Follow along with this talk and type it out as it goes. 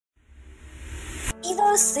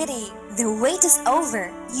Evocity, the wait is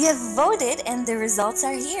over. You have voted and the results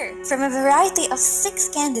are here. From a variety of 6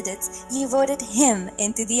 candidates, you voted him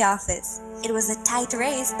into the office. It was a tight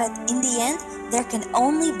race, but in the end, there can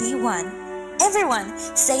only be one. Everyone,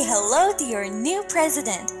 say hello to your new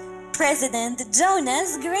president, President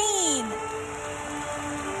Jonas Green.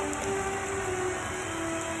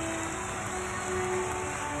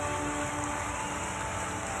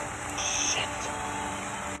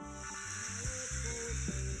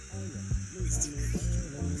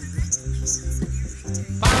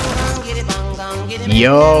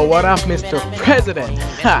 Yo, what up, Mr. President?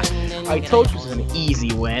 Ha! I told you this was an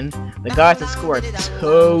easy win. The guys at school are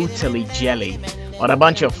totally jelly. What a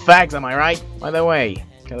bunch of fags, am I right? By the way,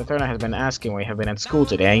 California has been asking where you have been at school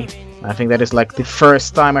today. I think that is like the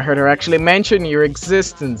first time I heard her actually mention your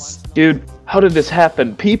existence. Dude, how did this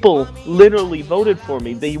happen? People literally voted for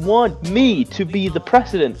me. They want me to be the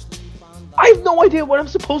president. I have no idea what I'm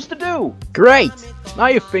supposed to do! Great! Now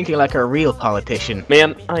you're thinking like a real politician.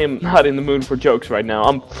 Man, I am not in the mood for jokes right now.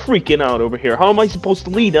 I'm freaking out over here. How am I supposed to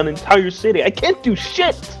lead an entire city? I can't do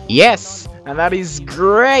shit! Yes! And that is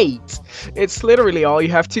great! It's literally all you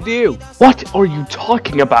have to do. What are you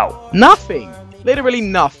talking about? Nothing! Literally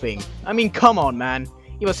nothing. I mean, come on, man.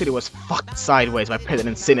 Evocity was fucked sideways by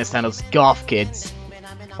President Sinister and those goth kids.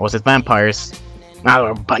 Or was it vampires? Nah, they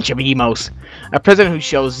were a bunch of emos. A president who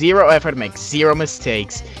shows zero effort, makes zero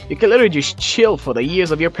mistakes. You can literally just chill for the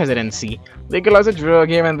years of your presidency. Legalize a drug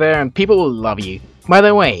here and there and people will love you. By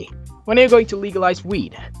the way, when are you going to legalize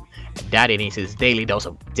weed? Daddy needs his daily dose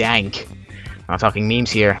of dank. I'm not talking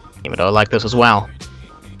memes here, even though I like this as well.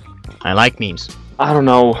 I like memes. I don't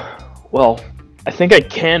know. Well, I think I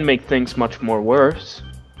can make things much more worse.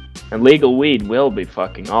 And legal weed will be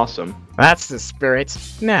fucking awesome. That's the spirit.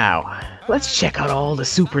 Now, let's check out all the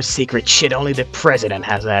super secret shit only the president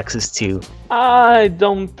has access to. I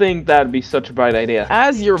don't think that'd be such a bright idea.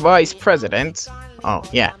 As your vice president... Oh,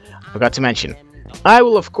 yeah, I forgot to mention. I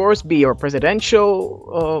will, of course, be your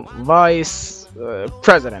presidential vice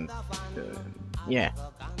president. Yeah.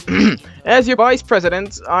 As your vice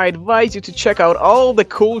president, I advise you to check out all the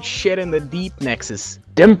cool shit in the Deep Nexus.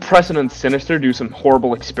 Didn't President Sinister do some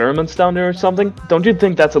horrible experiments down there or something? Don't you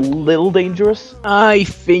think that's a little dangerous? I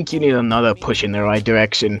think you need another push in the right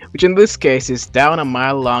direction, which in this case is down a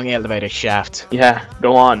mile-long elevator shaft. Yeah,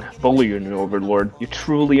 go on. Bully your new overlord. You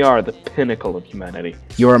truly are the pinnacle of humanity.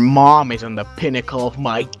 Your mom is on the pinnacle of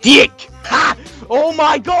my dick! Ha! Oh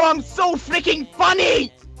my god, I'm so freaking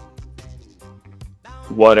funny!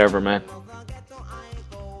 Whatever, man.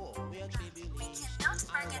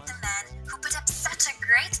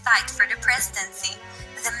 Fight for the presidency,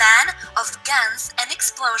 the man of guns and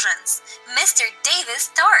explosions, Mr. Davis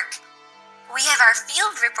Torque. We have our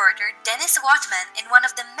field reporter Dennis Watman in one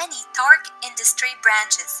of the many Torque industry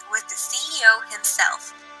branches with the CEO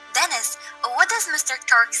himself. Dennis, what does Mr.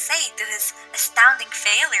 Torque say to his astounding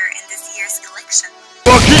failure in this year's election?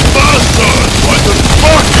 Fucking bastards! Why the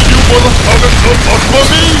fuck did you motherfuckers come up for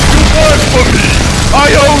me? You work for me!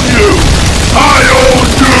 I own you! I own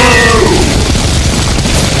you!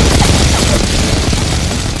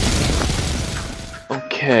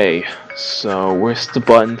 Okay, so where's the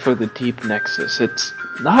button for the Deep Nexus? It's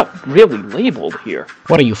not really labeled here.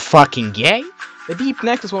 What are you, fucking gay? The Deep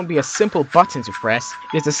Nexus won't be a simple button to press.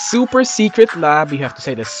 It's a super secret lab. You have to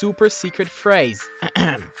say the super secret phrase.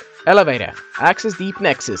 Elevator. Access Deep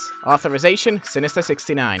Nexus. Authorization Sinister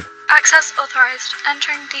 69. Access authorized.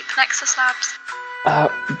 Entering Deep Nexus labs.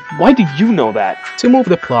 Why do you know that? To move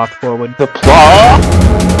the plot forward. The plot?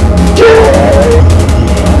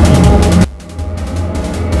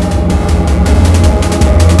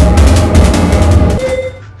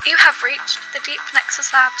 You have reached the Deep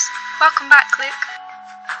Nexus labs. Welcome back, Luke.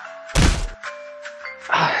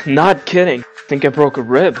 Not kidding. Think I broke a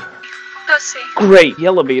rib. Pussy. Great, the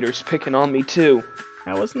elevator's picking on me too.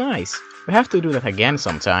 That was nice. We have to do that again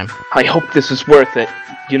sometime. I hope this is worth it.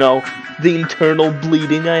 You know, the internal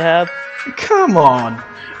bleeding I have. Come on!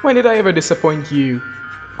 When did I ever disappoint you?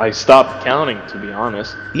 I stopped counting, to be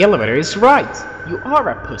honest. The elevator is right. You are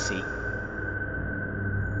a pussy.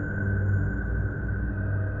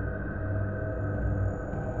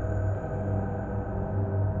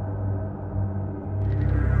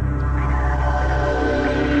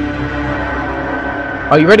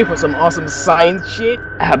 Are you ready for some awesome science shit?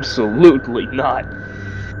 Absolutely not.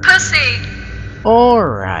 Pussy!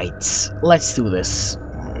 Alright, let's do this.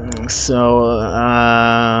 So...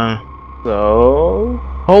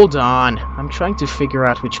 Hold on, I'm trying to figure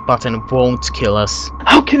out which button won't kill us.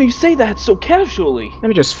 How can you say that so casually? Let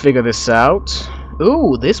me just figure this out.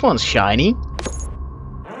 Ooh, this one's shiny.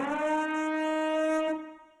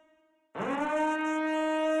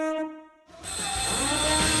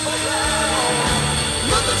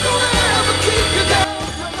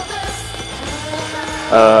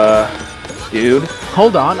 Dude?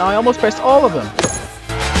 Hold on, I almost pressed all of them.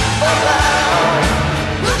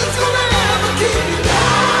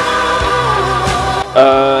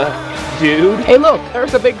 Dude? Hey look,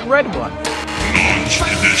 there's a big red one. Launch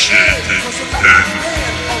initiated. 10,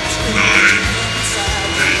 9,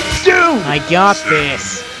 Dude! I got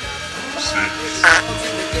this. 6.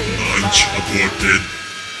 Launch aborted.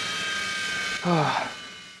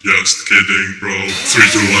 Just kidding, bro. 3,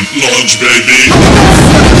 2, 1, launch, baby!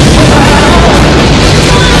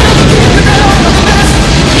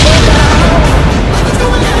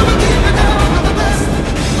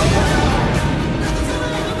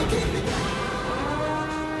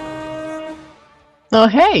 Oh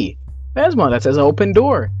hey, there's one that says open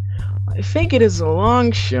door. I think it is a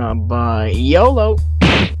long shot, but YOLO.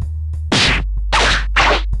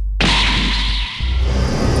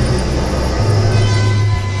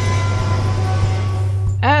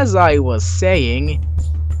 As I was saying,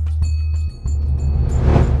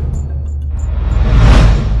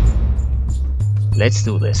 let's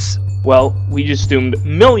do this. Well, we just doomed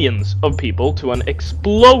millions of people to an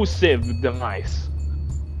explosive device.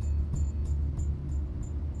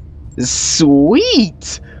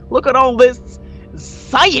 Sweet! Look at all this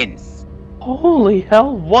science! Holy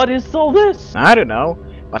hell, what is all this? I don't know,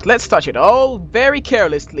 but let's touch it all very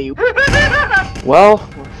carelessly. Well,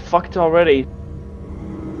 we're fucked already.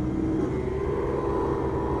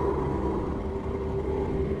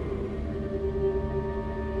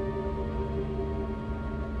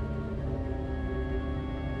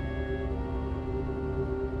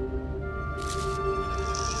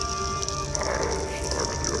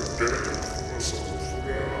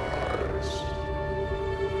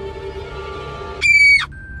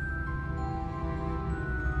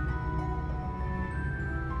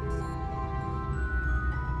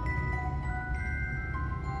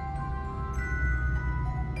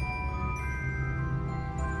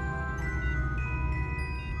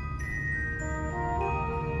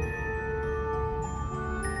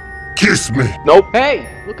 Kiss me! Nope. Hey,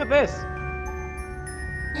 look at this.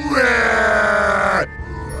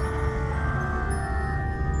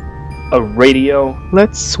 A radio.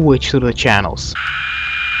 Let's switch to the channels.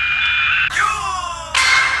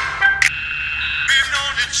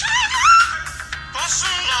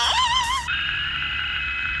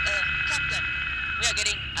 Captain, we are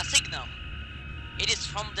getting a signal. It is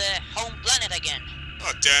from the home planet again.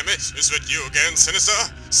 Oh, damn it. Is it you again,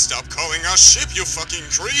 Sinister? Stop calling our ship, you fucking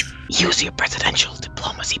creep! Use your presidential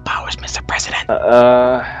diplomacy powers, Mr. President.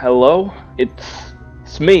 Hello?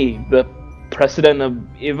 It's me, the president of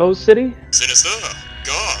Evocity? Sinister?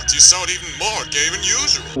 God, you sound even more gay than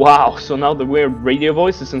usual. Wow, so now the weird radio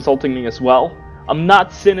voice is insulting me as well? I'm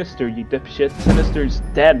not Sinister, you dipshit. Sinister's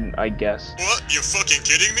dead, I guess. What? You fucking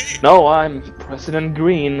kidding me? No, I'm President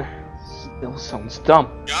Green. Still sounds dumb.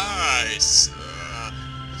 Guys,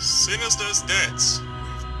 Sinister's dead.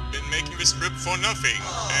 We've been making this trip for nothing.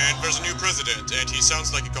 And there's a new president, and he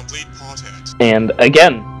sounds like a complete pothead. And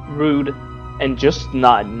again, rude and just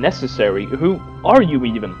not necessary. Who are you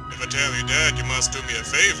even? If I tell you that, you must do me a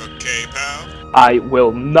favor, K-pal. I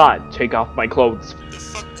will not take off my clothes. The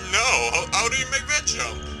fuck no? How do you make that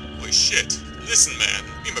jump? Holy shit. Listen, man.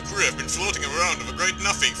 Me and my crew have been floating around of a great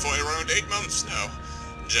nothing for around 8 months now.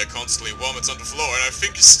 Jack constantly vomits on the floor, and I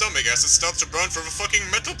think his stomach acid starts to burn from the fucking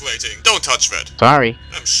metal plating. Don't touch that. Sorry.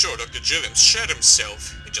 I'm sure Dr. Gilliams shat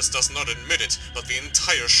himself. He just does not admit it, but the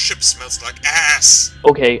entire ship smells like ass.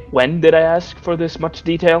 Okay, when did I ask for this much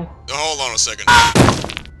detail? Hold on a second.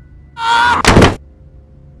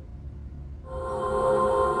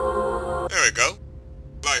 There we go.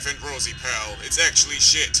 Life ain't rosy, pal. It's actually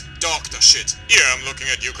shit. Doctor shit. Yeah, I'm looking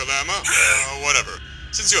at you, Kalama. Whatever.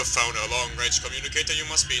 Since you're a founder long-range communicator, you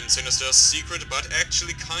must be in Sinister's secret, but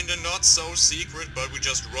actually kinda not so secret, but we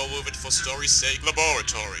just roll with it for story's sake,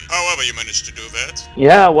 laboratory. However you managed to do that.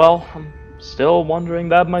 Yeah, well, I'm still wondering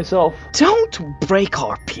that myself. Don't break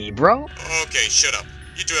our pee, bro. Okay, shut up.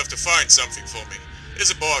 You two have to find something for me. It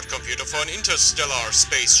is a board computer for an interstellar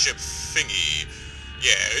spaceship thingy.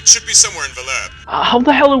 Yeah, it should be somewhere in the lab. How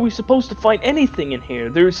the hell are we supposed to find anything in here?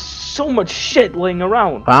 There's so much shit laying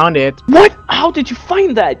around. Found it. What? How did you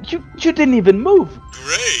find that? You didn't even move.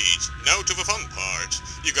 Great! Now to the fun part.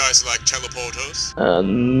 You guys like teleporters?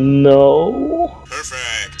 No.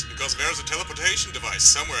 Perfect, because there's a teleportation device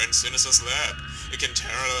somewhere in Sinister's lab. It can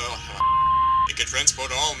It can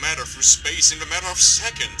transport all matter through space in a matter of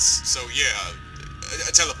seconds. So yeah,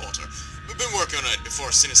 a teleporter. We've been working on it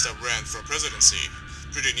before Sinister ran for presidency.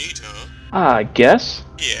 Pretty neat, huh? I guess.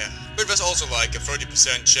 Yeah, But there's also like a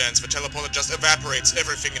 30% chance the teleporter just evaporates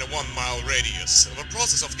everything in a 1 mile radius. The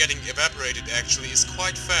process of getting evaporated actually is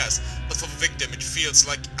quite fast, but for the victim it feels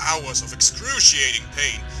like hours of excruciating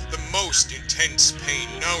pain. The most intense pain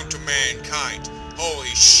known to mankind.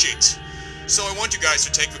 Holy shit. So I want you guys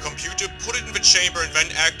to take the computer, put it in the chamber, and then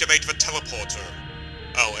activate the teleporter.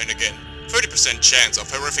 Oh, and again, 30% chance of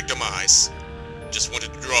horrific demise. Just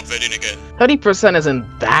wanted to drop that in again. 30%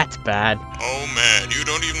 isn't that bad. Oh man, you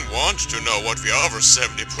don't even want to know what the other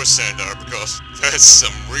 70% are, because that's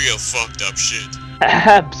some real fucked up shit.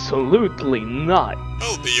 Absolutely not.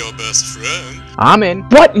 I'll be your best friend. I'm in.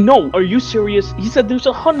 What? No, are you serious? He said there's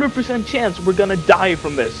a 100% chance we're gonna die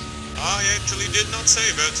from this. I actually did not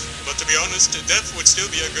say that, but to be honest, death would still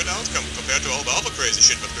be a good outcome compared to all the other crazy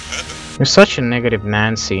shit that could happen. You're such a negative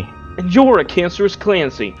Nancy. And you're a cancerous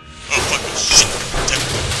Clancy. Oh fucking shit. Damn it.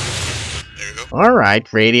 There you go.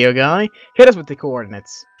 Alright, radio guy. Hit us with the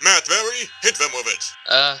coordinates. Matt Berry, hit them with it.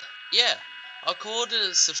 Yeah. Our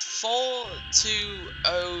coordinates are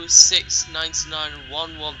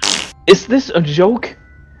 42069911. Is this a joke?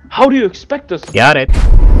 How do you expect us? Got it.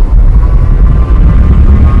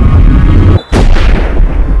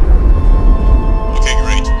 Okay,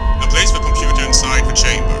 great. Now place the computer inside the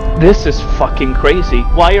chamber. This is fucking crazy.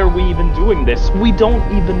 Why are we even doing this? We don't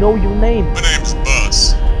even know your name. My name's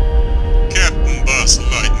Buzz. Captain Buzz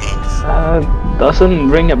Lightmouth.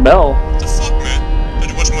 Doesn't ring a bell. What the fuck, man?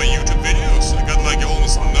 Did you watch my YouTube videos? I got like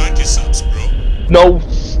almost 90 subs, bro. No,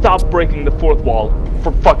 stop breaking the fourth wall.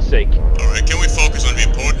 For fuck's sake. Alright, can we focus on the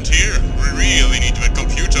important here? We really need to get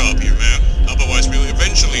computer up here, man. Otherwise we'll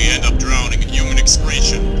eventually end up drowning in human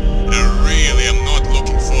excretion. And I really am not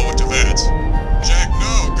looking forward to that. Jack,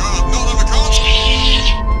 no, God, not on the console!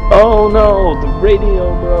 Oh no, the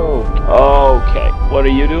radio broke. Okay, what are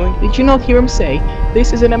you doing? Did you not hear him say,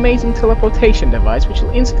 this is an amazing teleportation device which will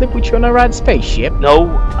instantly put you on a rad spaceship? No,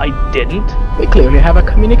 I didn't. We clearly have a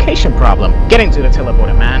communication problem. Get into the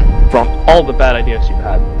teleporter, man. From all the bad ideas you've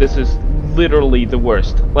had, this is literally the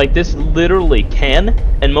worst. Like, this literally can,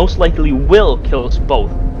 and most likely will, kill us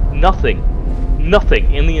both. Nothing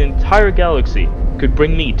in the entire galaxy could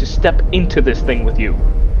bring me to step into this thing with you.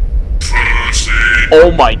 Oh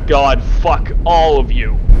my god, fuck all of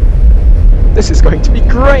you. This is going to be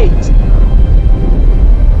great!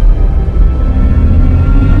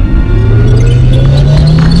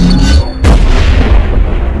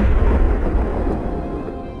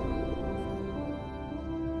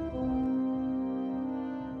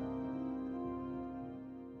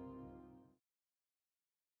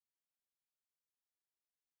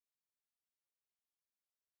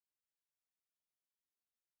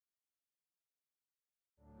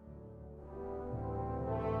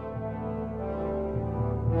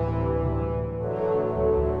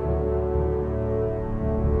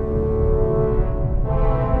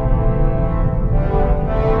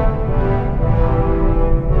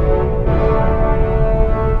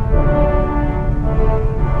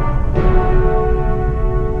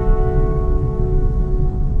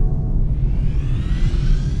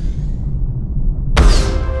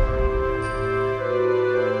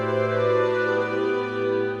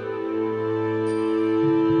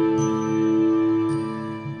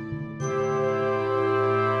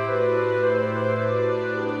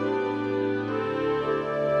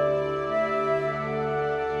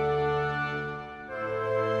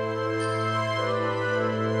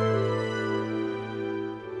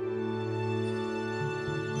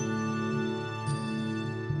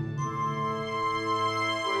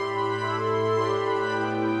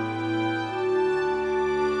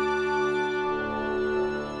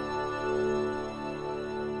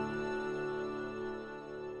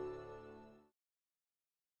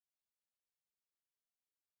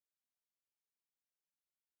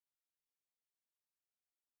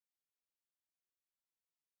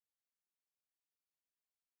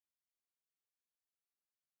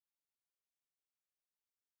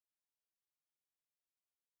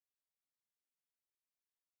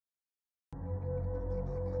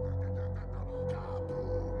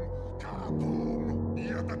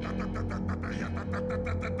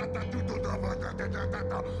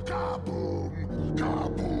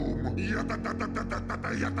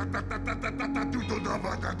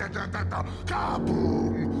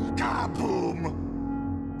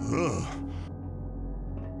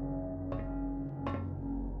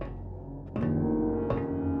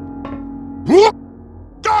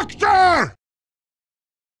 Doctor!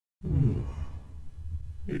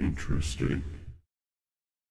 Interesting.